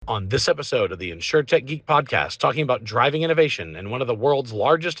On this episode of the InsurTech Geek podcast, talking about driving innovation in one of the world's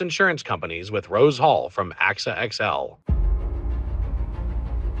largest insurance companies with Rose Hall from AXA XL.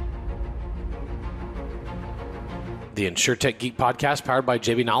 The InsurTech Geek podcast, powered by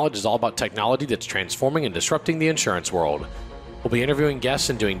JB Knowledge, is all about technology that's transforming and disrupting the insurance world. We'll be interviewing guests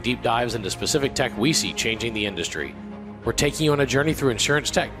and doing deep dives into specific tech we see changing the industry. We're taking you on a journey through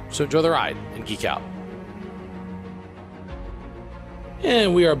insurance tech, so enjoy the ride and geek out.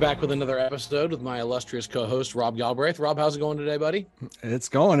 And we are back with another episode with my illustrious co-host, Rob Galbraith. Rob, how's it going today, buddy? It's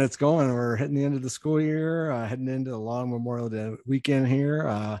going. We're hitting the end of the school year, heading into the long Memorial Day weekend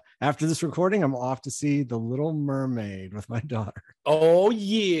here. After this recording, I'm off to see The Little Mermaid with my daughter. Oh,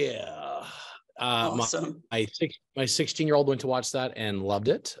 yeah. Awesome. My 16-year-old went to watch that and loved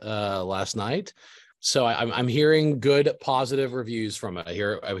it last night. So I'm hearing good, positive reviews from it. I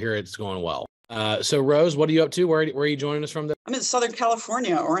hear it's going well. So Rose, what are you up to? Where are you joining us from there? I'm in Southern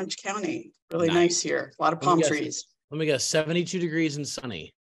California, Orange County. Really nice here. A lot of palm trees. Let me guess, 72 degrees and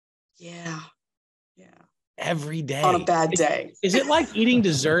sunny. Yeah. Every day. On a bad day. Is it like eating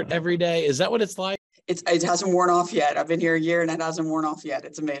dessert every day? Is that what it's like? It hasn't worn off yet. I've been here a year and it hasn't worn off yet.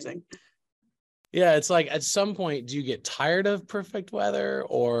 It's amazing. Yeah, it's like at some point, do you get tired of perfect weather?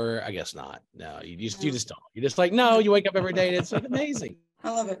 Or I guess not. No, you just don't. You're just like, no, you wake up every day and it's like amazing. I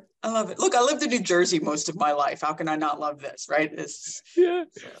love it. Look, I lived in New Jersey most of my life. How can I not love this, right? Yeah.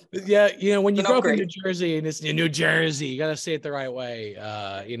 You know, when you grow up in New Jersey and it's in New Jersey, you got to say it the right way.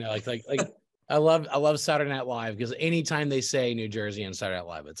 Like I love Saturday Night Live because anytime they say New Jersey and Saturday Night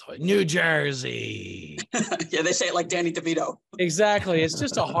Live, it's like New Jersey. Yeah, they say it like Danny DeVito. Exactly. It's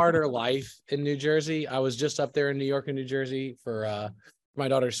just a harder life in New Jersey. I was just up there in New York and New Jersey for my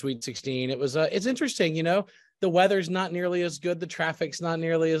daughter's Sweet 16. It's interesting, you know. The weather's not nearly as good. The traffic's not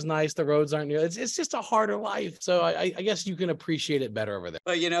nearly as nice. The roads aren't nearly. It's just a harder life. So I guess you can appreciate it better over there.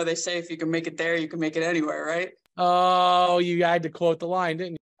 Well, you know, they say if you can make it there, you can make it anywhere, right? Oh, you had to quote the line,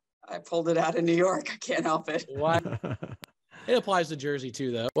 didn't you? I pulled it out of New York. I can't help it. What? It applies to Jersey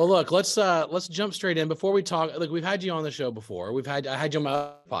too, though. Well, look, let's jump straight in. Before we talk, look, we've had you on the show before. I had you on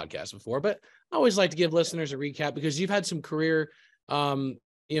my podcast before, but I always like to give listeners a recap because you've had some career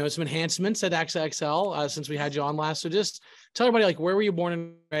some enhancements at AXA XL since we had you on last. So just tell everybody, like, where were you born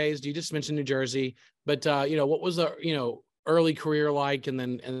and raised? You just mentioned New Jersey, but what was the early career like, and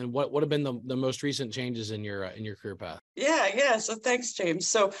then what have been the most recent changes in your career path? Yeah. So thanks, James.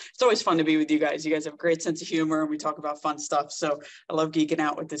 So it's always fun to be with you guys. You guys have a great sense of humor, and we talk about fun stuff. So I love geeking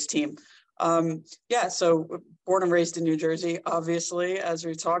out with this team. So born and raised in New Jersey, obviously, as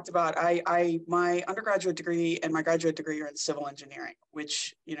we talked about. My undergraduate degree and my graduate degree are in civil engineering,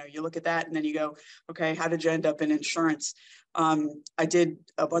 which, you look at that and then you go, okay, how did you end up in insurance? I did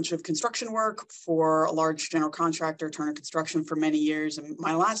a bunch of construction work for a large general contractor, Turner Construction, for many years. And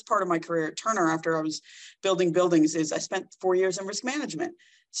my last part of my career at Turner, after I was building buildings, is I spent 4 years in risk management.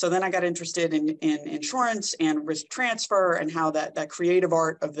 So then I got interested in insurance and risk transfer and how that creative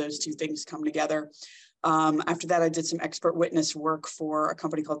art of those two things come together. After that, I did some expert witness work for a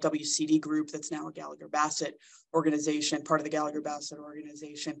company called WCD Group that's now a Gallagher Bassett organization, part of the Gallagher Bassett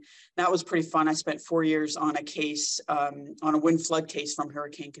organization. That was pretty fun. I spent 4 years on a case, on a wind flood case from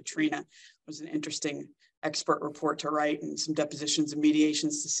Hurricane Katrina. It was an interesting expert report to write and some depositions and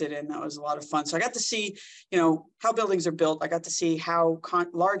mediations to sit in. That was a lot of fun. So I got to see, how buildings are built. I got to see how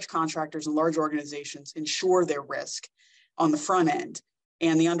large contractors and large organizations insure their risk on the front end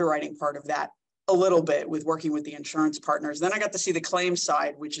and the underwriting part of that a little bit with working with the insurance partners. Then I got to see the claims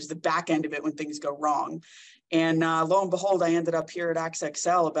side, which is the back end of it when things go wrong. And lo and behold, I ended up here at AXA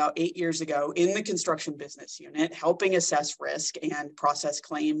XL about 8 years ago in the construction business unit, helping assess risk and process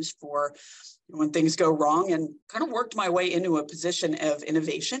claims for when things go wrong, and kind of worked my way into a position of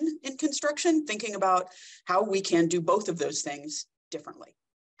innovation in construction, thinking about how we can do both of those things differently,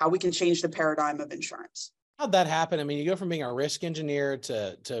 how we can change the paradigm of insurance. How'd that happen? I mean, you go from being a risk engineer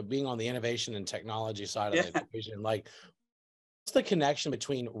to being on the innovation and technology side of the equation. Like, what's the connection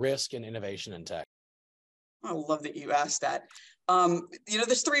between risk and innovation in tech? I love that you asked that.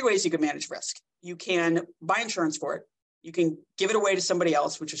 There's 3 ways you can manage risk. You can buy insurance for it. You can give it away to somebody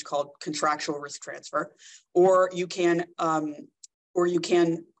else, which is called contractual risk transfer, or you can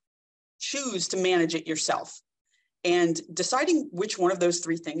choose to manage it yourself. And deciding which one of those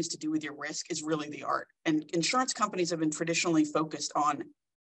 3 things to do with your risk is really the art. And insurance companies have been traditionally focused on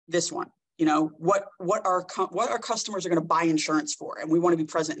this one. What our customers are going to buy insurance for, and we want to be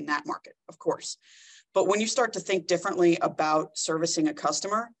present in that market, of course. But when you start to think differently about servicing a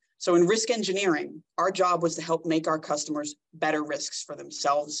customer, so in risk engineering, our job was to help make our customers better risks for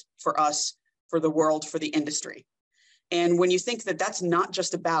themselves, for us, for the world, for the industry. And when you think that that's not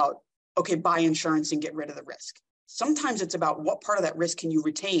just about, okay, buy insurance and get rid of the risk. Sometimes it's about what part of that risk can you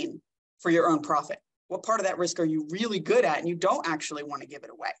retain for your own profit? What part of that risk are you really good at and you don't actually want to give it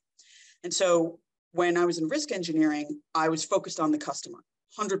away? And so when I was in risk engineering, I was focused on the customer,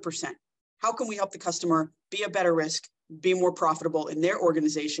 100%. How can we help the customer be a better risk, be more profitable in their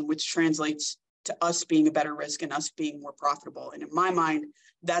organization, which translates to us being a better risk and us being more profitable? And in my mind,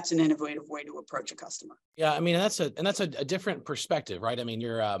 that's an innovative way to approach a customer. Yeah, I mean, that's a different perspective, right? I mean,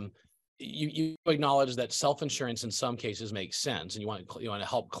 you acknowledge that self-insurance in some cases makes sense, and you want to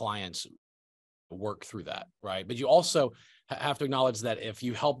help clients work through that, right? But you also have to acknowledge that if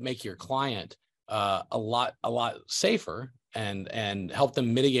you help make your client a lot safer and help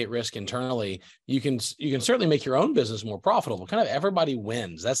them mitigate risk internally, you can certainly make your own business more profitable. Kind of everybody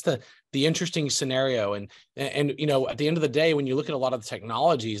wins. That's the interesting scenario. And you know, at the end of the day, when you look at a lot of the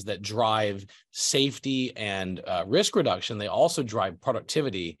technologies that drive safety and risk reduction, they also drive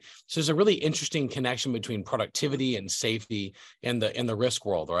productivity. So there's a really interesting connection between productivity and safety in the risk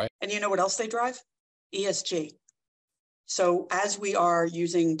world, right? And you know what else they drive? ESG. So as we are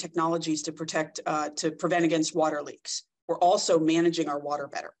using technologies to prevent against water leaks, we're also managing our water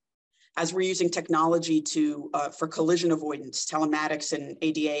better. As we're using technology for collision avoidance, telematics and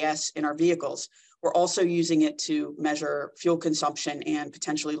ADAS in our vehicles, we're also using it to measure fuel consumption and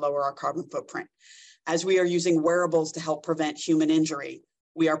potentially lower our carbon footprint. As we are using wearables to help prevent human injury,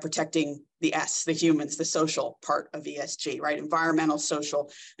 we are protecting the humans, the social part of ESG, right? Environmental, social,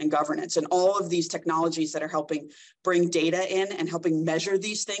 and governance. And all of these technologies that are helping bring data in and helping measure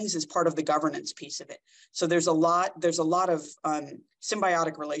these things is part of the governance piece of it. So there's a lot of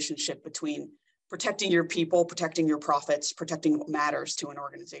symbiotic relationship between protecting your people, protecting your profits, protecting what matters to an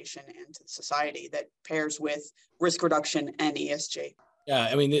organization and to society that pairs with risk reduction and ESG. Yeah,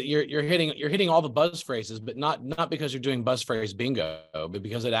 I mean, you're hitting all the buzz phrases, but not because you're doing buzz phrase bingo, but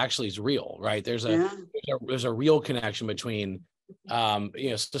because it actually is real, right? There's a real connection between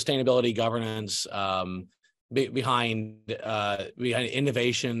sustainability, governance, behind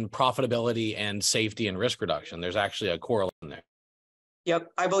innovation, profitability, and safety and risk reduction. There's actually a correlation there.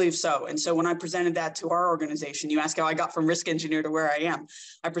 Yep, I believe so. And so when I presented that to our organization, you ask how I got from risk engineer to where I am.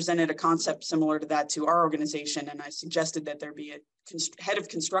 I presented a concept similar to that to our organization, and I suggested that there be a head of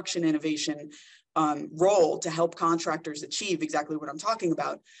construction innovation role to help contractors achieve exactly what I'm talking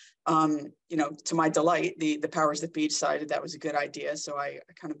about. To my delight, the powers that be decided that was a good idea. So I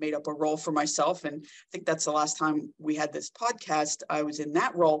kind of made up a role for myself. And I think that's the last time we had this podcast, I was in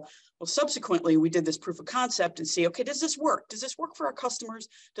that role. Well, subsequently, we did this proof of concept and see, okay, does this work? Does this work for our customers?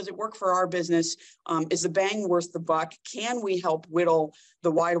 Does it work for our business? Is the bang worth the buck? Can we help whittle the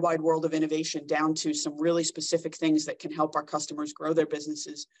wide world of innovation down to some really specific things that can help our customers grow their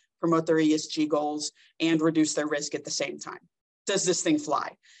businesses, promote their ESG goals, and reduce their risk at the same time? Does this thing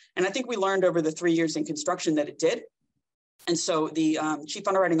fly? And I think we learned over the 3 years in construction that it did. And so the Chief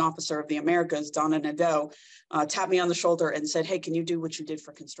Underwriting Officer of the Americas, Donna Nadeau, tapped me on the shoulder and said, hey, can you do what you did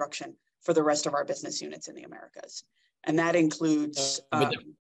for construction for the rest of our business units in the Americas? And that includes, go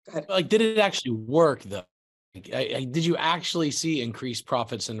ahead. Like, did it actually work though? Did you actually see increased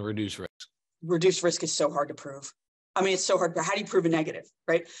profits and reduced risk? Reduced risk is so hard to prove. I mean, it's so hard. How do you prove a negative,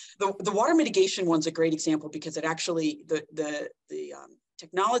 right? The water mitigation one's a great example because it actually, the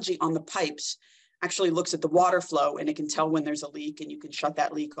technology on the pipes actually looks at the water flow and it can tell when there's a leak and you can shut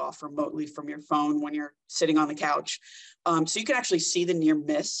that leak off remotely from your phone when you're sitting on the couch. So you can actually see the near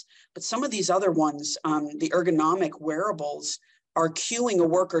miss. But some of these other ones, the ergonomic wearables, are cueing a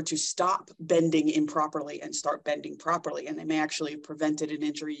worker to stop bending improperly and start bending properly. And they may actually have prevented an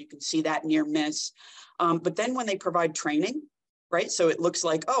injury. You can see that near miss. But then when they provide training, right? So it looks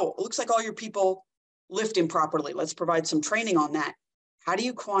like all your people lift improperly. Let's provide some training on that. How do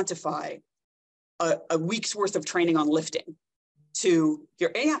you quantify a week's worth of training on lifting to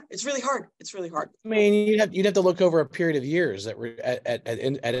your, it's really hard. It's really hard. I mean, you'd have to look over a period of years at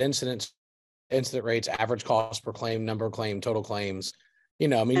incident rates, average cost per claim, number of claim, total claims. I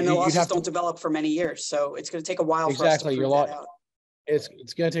mean, and the losses don't develop for many years, so it's going to take a while for us to prove that out. It's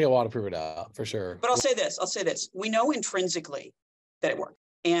going to take a while to prove it out for sure. But I'll say this: we know intrinsically that it worked,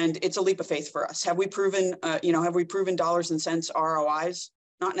 and it's a leap of faith for us. Have we proven, dollars and cents ROIs?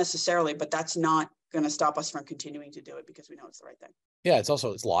 Not necessarily, but that's not going to stop us from continuing to do it because we know it's the right thing. Yeah,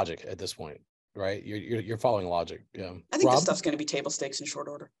 it's logic at this point, right? You're following logic. Yeah, I think this stuff's going to be table stakes in short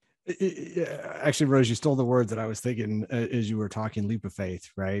order. Actually, Rose, you stole the words that I was thinking as you were talking leap of faith,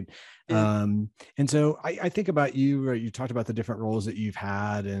 right? Yeah. And so I think about you talked about the different roles that you've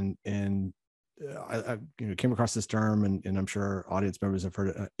had and came across this term, and I'm sure audience members have heard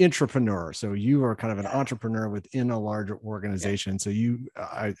it, intrapreneur. So you are kind of an entrepreneur within a larger organization. So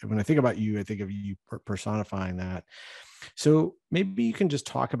when I think about you, I think of you personifying that. So maybe you can just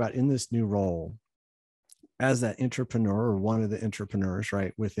talk about, in this new role as that entrepreneur, or one of the entrepreneurs,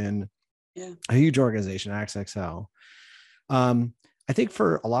 right, within a huge organization, AXA XL. I think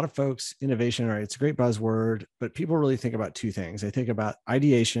for a lot of folks, innovation, right, it's a great buzzword, but people really think about two things. They think about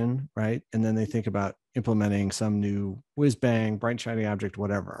ideation, right? And then they think about implementing some new whiz bang, bright, shiny object,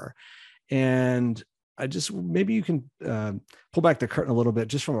 whatever. And maybe you can pull back the curtain a little bit,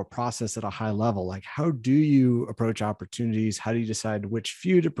 just from a process at a high level. Like, how do you approach opportunities? How do you decide which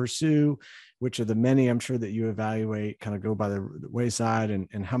few to pursue? Which of the many, I'm sure, that you evaluate kind of go by the wayside,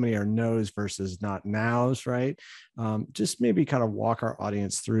 and how many are no's versus not nows, right? Just maybe kind of walk our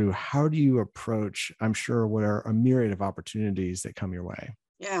audience through, how do you approach, I'm sure, what are a myriad of opportunities that come your way?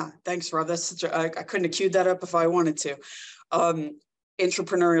 Yeah, thanks, Rob. That's I couldn't have queued that up if I wanted to.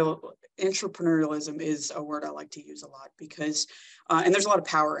 Entrepreneurialism is a word I like to use a lot, because, and there's a lot of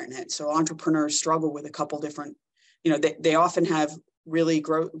power in it. So entrepreneurs struggle with a couple different, they often have really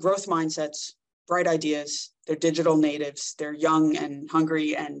growth mindsets, bright ideas. They're digital natives. They're young and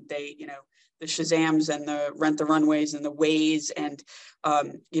hungry, and they, the Shazams and the Rent the Runways and the Ways and,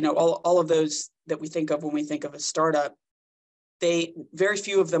 all of those that we think of when we think of a startup. Very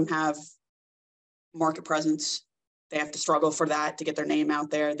few of them have market presence. They have to struggle for that to get their name out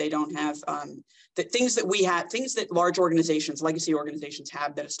there. They don't have the things that we have, things that large organizations, legacy organizations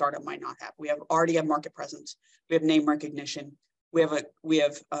have that a startup might not have. We already have market presence. We have name recognition. We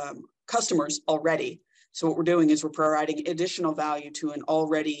have customers already. So what we're doing is we're providing additional value to an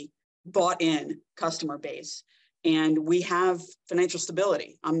already bought in customer base. And we have financial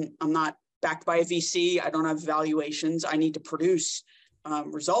stability. I'm not backed by a VC. I don't have valuations. I need to produce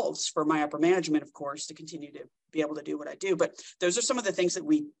results for my upper management, of course, to continue to be able to do what I do. But those are some of the things that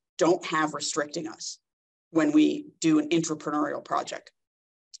we don't have restricting us when we do an entrepreneurial project.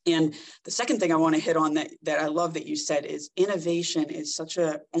 And the second thing I want to hit on that I love that you said is innovation is such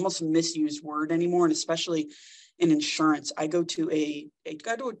a almost misused word anymore, and especially in insurance. I go to a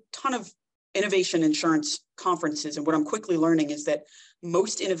ton of innovation insurance conferences, and what I'm quickly learning is that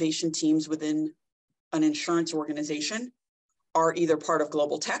most innovation teams within an insurance organization are either part of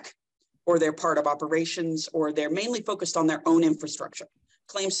global tech, or they're part of operations, or they're mainly focused on their own infrastructure,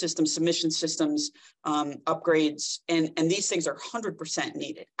 claim systems, submission systems, upgrades, and these things are 100%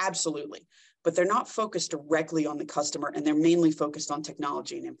 needed, absolutely. But they're not focused directly on the customer, and they're mainly focused on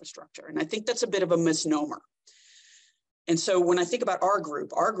technology and infrastructure. And I think that's a bit of a misnomer. And so when I think about our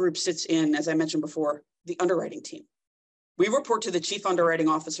group sits in, as I mentioned before, the underwriting team. We report to the chief underwriting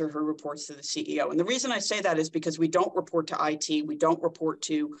officer, who reports to the CEO. And the reason I say that is because we don't report to IT. We don't report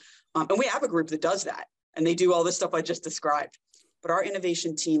to, and we have a group that does that, and they do all this stuff I just described. But our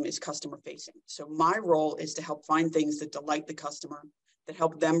innovation team is customer facing. So my role is to help find things that delight the customer, that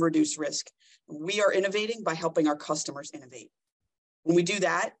help them reduce risk. We are innovating by helping our customers innovate. When we do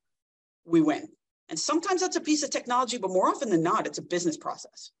that, we win. And sometimes that's a piece of technology, but more often than not, it's a business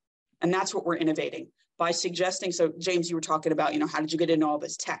process. And that's what we're innovating by suggesting. So James, you were talking about, how did you get into all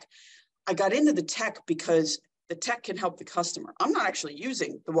this tech? I got into the tech because the tech can help the customer. I'm not actually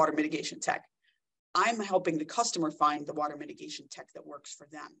using the water mitigation tech. I'm helping the customer find the water mitigation tech that works for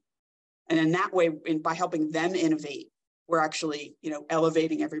them. And in that way, by helping them innovate, we're actually,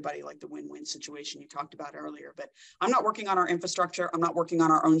 elevating everybody, like the win-win situation you talked about earlier. But I'm not working on our infrastructure. I'm not working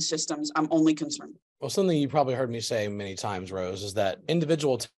on our own systems. I'm only concerned. Well, something you probably heard me say many times, Rose, is that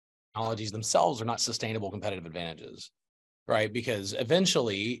individual technologies themselves are not sustainable competitive advantages, right? Because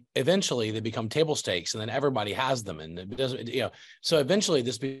eventually they become table stakes, and then everybody has them, and it doesn't, so eventually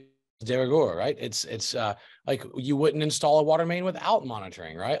this becomes de rigueur, right? It's like you wouldn't install a water main without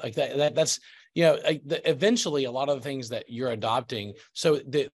monitoring, right? Like that's eventually a lot of the things that you're adopting. So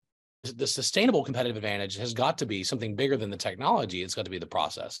the sustainable competitive advantage has got to be something bigger than the technology. It's got to be the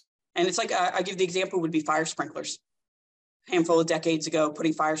process. And it's like, I give the example would be fire sprinklers. A handful of decades ago,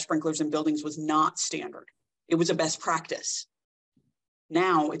 putting fire sprinklers in buildings was not standard. It was a best practice.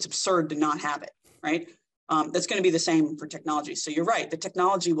 Now it's absurd to not have it, right? That's going to be the same for technology. So you're right, the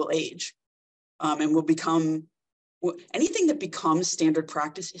technology will age and will become, anything that becomes standard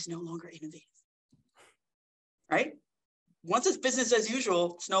practice is no longer innovative, right? Once it's business as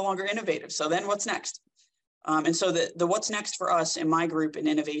usual, it's no longer innovative. So then what's next? And so the what's next for us in my group in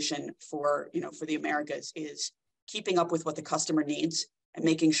innovation for the Americas is keeping up with what the customer needs and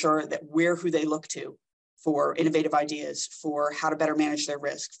making sure that we're who they look to for innovative ideas, for how to better manage their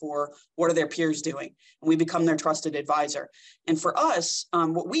risk, for what are their peers doing. And we become their trusted advisor. And for us,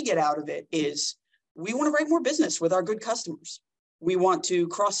 what we get out of it is we want to write more business with our good customers. We want to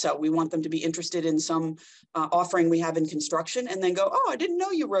cross-sell. We want them to be interested in some offering we have in construction and then go, oh, I didn't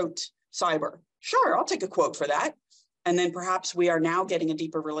know you wrote cyber. Sure, I'll take a quote for that. And then perhaps we are now getting a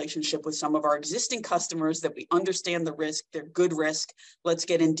deeper relationship with some of our existing customers that we understand the risk, they're good risk. Let's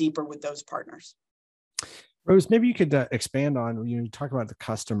get in deeper with those partners. Rose, maybe you could expand on, you talk about the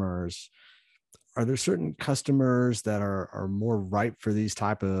customers. Are there certain customers that are more ripe for these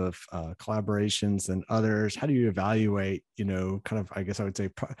type of collaborations than others? How do you evaluate, kind of, I guess I would say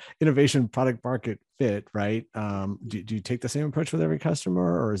innovation, product market fit, right? Do you take the same approach with every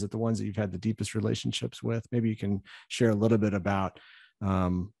customer, or is it the ones that you've had the deepest relationships with? Maybe you can share a little bit about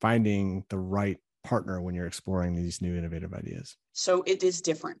finding the right partner when you're exploring these new innovative ideas. So it is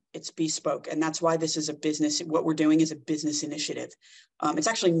different. It's bespoke. And that's why this is a business. What we're doing is a business initiative. It's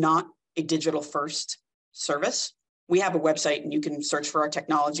actually not a digital first service. We have a website and you can search for our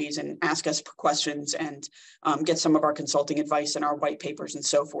technologies and ask us questions and get some of our consulting advice and our white papers and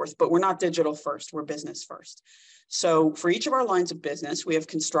so forth. But we're not digital first, we're business first. So for each of our lines of business, we have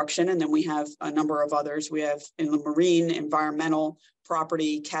construction, and then we have a number of others. We have in the marine, environmental,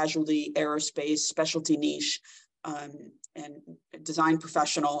 property, casualty, aerospace, specialty niche, and design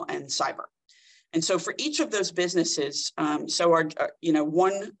professional, and cyber. And so for each of those businesses,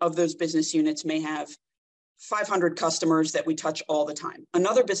 one of those business units may have 500 customers that we touch all the time.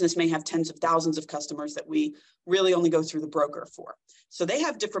 Another business may have tens of thousands of customers that we really only go through the broker for. So they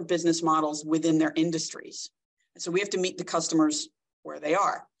have different business models within their industries. And so we have to meet the customers where they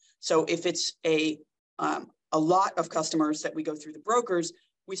are. So if it's a lot of customers that we go through the brokers,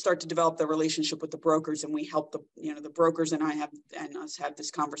 we start to develop the relationship with the brokers, and we help the brokers and us have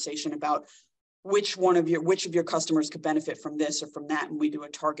this conversation about which of your customers could benefit from this or from that, and we do a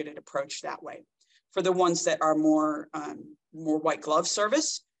targeted approach that way. For the ones that are more white glove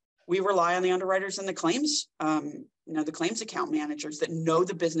service, we rely on the underwriters and the claims, the claims account managers that know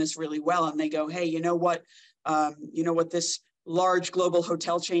the business really well, and they go, hey, you know what this large global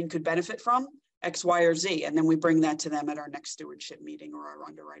hotel chain could benefit from? X, Y, or Z, and then we bring that to them at our next stewardship meeting or our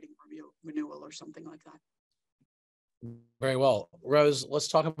underwriting renewal or something like that. Very well. Rose, let's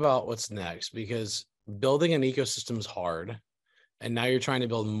talk about what's next, because building an ecosystem is hard. And now you're trying to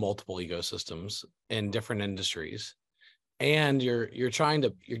build multiple ecosystems in different industries. And you're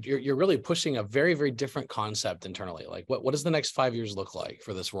really pushing a very, very different concept internally. Like what does the next 5 years look like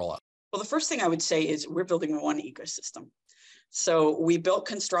for this rollout? Well, the first thing I would say is we're building one ecosystem. So we built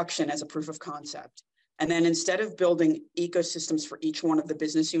construction as a proof of concept. And then instead of building ecosystems for each one of the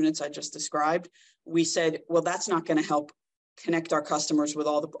business units I just described, we said, well, that's not going to help connect our customers with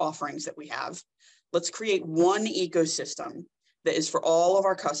all the offerings that we have. Let's create one ecosystem that is for all of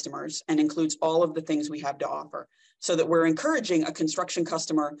our customers and includes all of the things we have to offer, so that we're encouraging a construction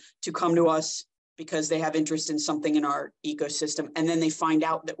customer to come to us because they have interest in something in our ecosystem. And then they find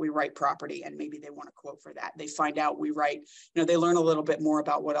out that we write property and maybe they want a quote for that. They find out we write, they learn a little bit more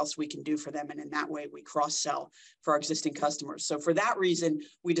about what else we can do for them. And in that way, we cross-sell for our existing customers. So for that reason,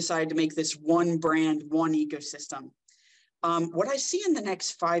 we decided to make this one brand, one ecosystem. What I see in the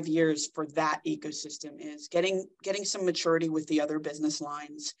next 5 years for that ecosystem is getting some maturity with the other business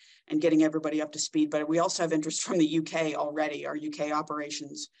lines and getting everybody up to speed. But we also have interest from the UK already, our UK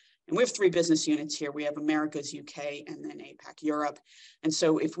operations. And we have 3 business units here. We have Americas, UK, and then APAC, Europe. And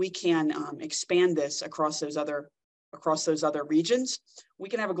so if we can expand this across those other regions, we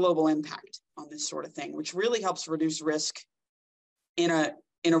can have a global impact on this sort of thing, which really helps reduce risk in a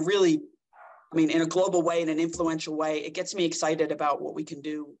global way, in an influential way. It gets me excited about what we can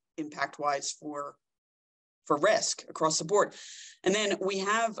do impact-wise for risk across the board. And then we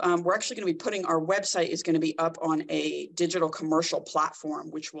have, we're actually going to be putting, our website is going to be up on a digital commercial platform,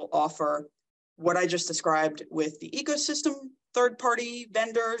 which will offer what I just described with the ecosystem, third-party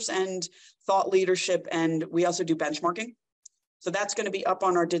vendors, and thought leadership. And we also do benchmarking. So that's going to be up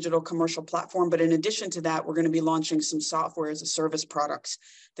on our digital commercial platform. But in addition to that, we're going to be launching some software as a service products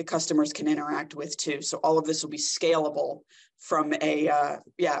that customers can interact with too. So all of this will be scalable from a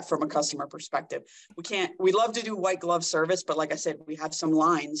customer perspective. We love to do white glove service, but like I said, we have some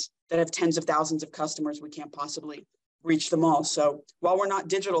lines that have tens of thousands of customers. We can't possibly reach them all. So while we're not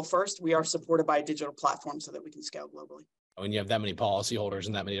digital first, we are supported by a digital platform so that we can scale globally. When you have that many policyholders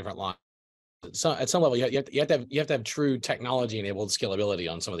and that many different lines, so at some level, you have to have true technology enabled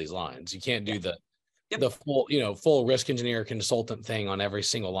scalability on some of these lines. You can't do the full risk engineer consultant thing on every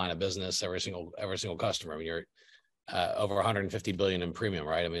single line of business, every single customer. I mean, over 150 billion in premium,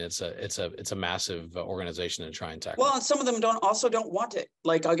 right? I mean, it's a massive organization to try and tackle. Well, and some of them don't want it.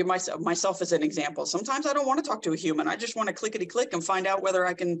 Like, I'll give myself as an example. Sometimes I don't want to talk to a human. I just want to clickety click and find out whether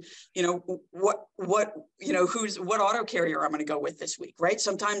I can, what auto carrier I'm going to go with this week, right?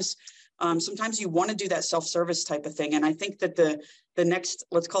 Sometimes you want to do that self-service type of thing. And I think that the next,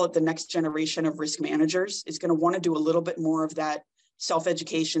 let's call it the next generation of risk managers, is going to want to do a little bit more of that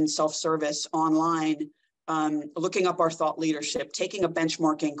self-education, self-service online, looking up our thought leadership, taking a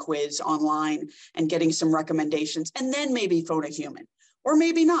benchmarking quiz online and getting some recommendations, and then maybe phone a human, or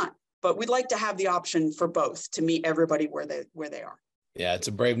maybe not. But we'd like to have the option for both to meet everybody where they are. Yeah, it's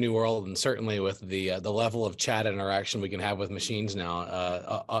a brave new world, and certainly with the level of chat interaction we can have with machines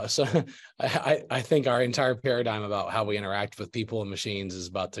now. So I think our entire paradigm about how we interact with people and machines is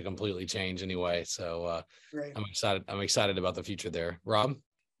about to completely change anyway. So Right. I'm excited about the future there. Rob?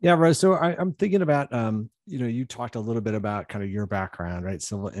 Yeah, Rose. So I'm thinking about, you talked a little bit about kind of your background, right?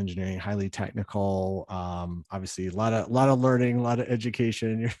 Civil engineering, highly technical, obviously a lot of learning, a lot of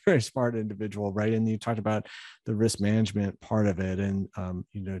education. You're a very smart individual, right? And you talked about the risk management part of it, and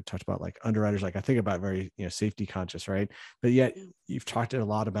talked about like underwriters, like I think about very safety conscious, right? But yet you've talked a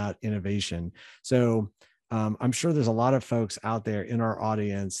lot about innovation. So I'm sure there's a lot of folks out there in our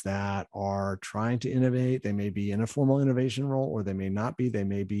audience that are trying to innovate. They may be in a formal innovation role, or they may not be. They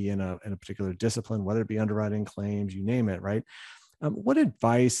may be in a particular discipline, whether it be underwriting, claims, you name it, right? What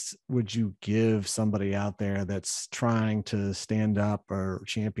advice would you give somebody out there that's trying to stand up or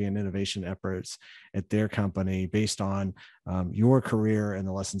champion innovation efforts at their company based on your career and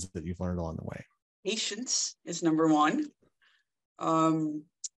the lessons that you've learned along the way? Patience is number one.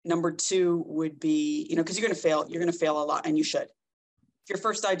 Number two would be, because you're going to fail a lot, and you should. If your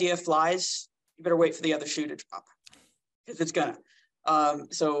first idea flies, you better wait for the other shoe to drop, because it's gonna.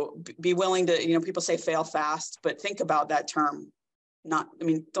 So be willing to, people say fail fast, but think about that term.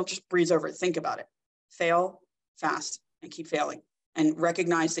 Don't just breeze over it. Think about it. Fail fast and keep failing, and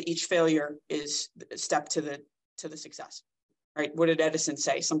recognize that each failure is a step to the success, right? What did Edison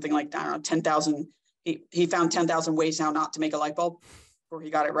say? Something like, I don't know, 10,000, he found 10,000 ways how not to make a light bulb before he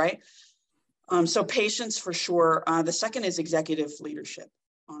got it right. So patience for sure. The second is executive leadership,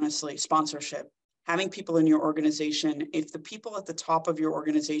 honestly, sponsorship. Having people in your organization, if the people at the top of your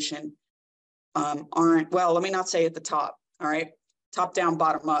organization aren't, well, let me not say at the top, all right? Top down,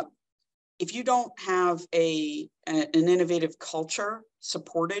 bottom up. If you don't have an innovative culture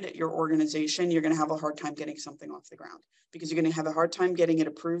supported at your organization, you're going to have a hard time getting something off the ground, because you're going to have a hard time getting it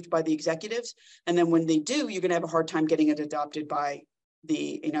approved by the executives. And then when they do, you're going to have a hard time getting it adopted by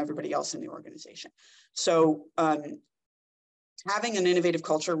everybody else in the organization. So having an innovative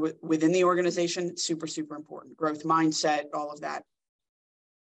culture within the organization, super, super important. Growth mindset, all of that.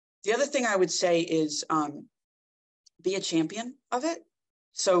 The other thing I would say is be a champion of it.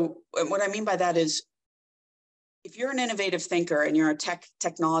 So what I mean by that is, if you're an innovative thinker and you're a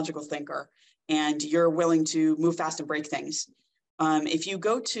technological thinker and you're willing to move fast and break things, if you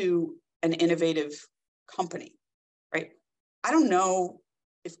go to an innovative company, right? I don't know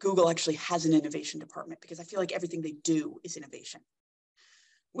if Google actually has an innovation department, because I feel like everything they do is innovation.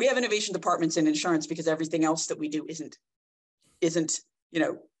 We have innovation departments in insurance because everything else that we do isn't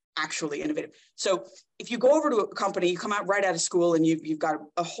actually innovative. So if you go over to a company, you come out right out of school and you've got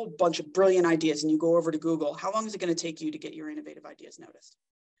a whole bunch of brilliant ideas, and you go over to Google, how long is it going to take you to get your innovative ideas noticed?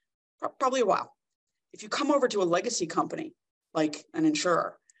 Probably a while. If you come over to a legacy company, like an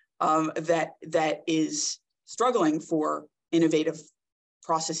insurer, that is struggling for innovative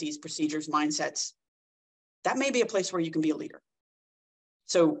processes, procedures, mindsets, that may be a place where you can be a leader.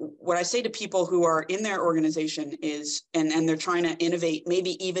 So what I say to people who are in their organization is, and they're trying to innovate,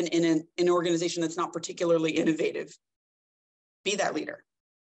 maybe even in an organization that's not particularly innovative, be that leader.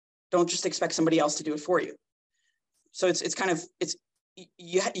 Don't just expect somebody else to do it for you. So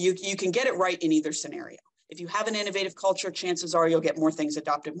you can get it right in either scenario. If you have an innovative culture, chances are you'll get more things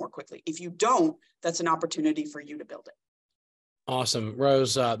adopted more quickly. If you don't, that's an opportunity for you to build it. Awesome.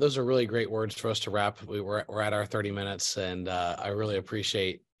 Rose, those are really great words for us to wrap. We're at our 30 minutes, and I really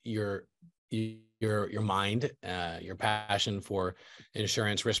appreciate your mind, your passion for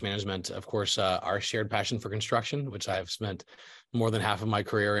insurance, risk management, of course, our shared passion for construction, which I've spent more than half of my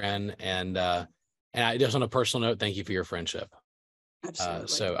career in. And I just, on a personal note, thank you for your friendship. Absolutely.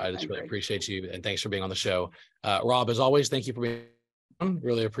 So I just really appreciate you, and thanks for being on the show. Rob, as always, thank you for being on.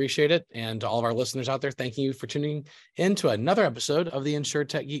 Really appreciate it. And to all of our listeners out there, thank you for tuning in to another episode of the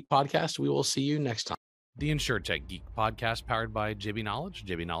InsurTech Geek podcast. We will see you next time. The InsurTech Geek podcast, powered by JB Knowledge,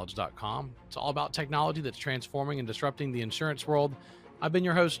 jbknowledge.com. It's all about technology that's transforming and disrupting the insurance world. I've been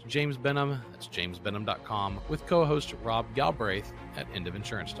your host, James Benham. That's jamesbenham.com, with co-host Rob Galbraith at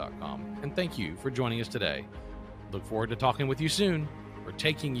endofinsurance.com. And thank you for joining us today. Look forward to talking with you soon. We're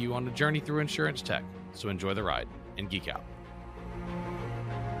taking you on a journey through insurance tech. So enjoy the ride and geek out.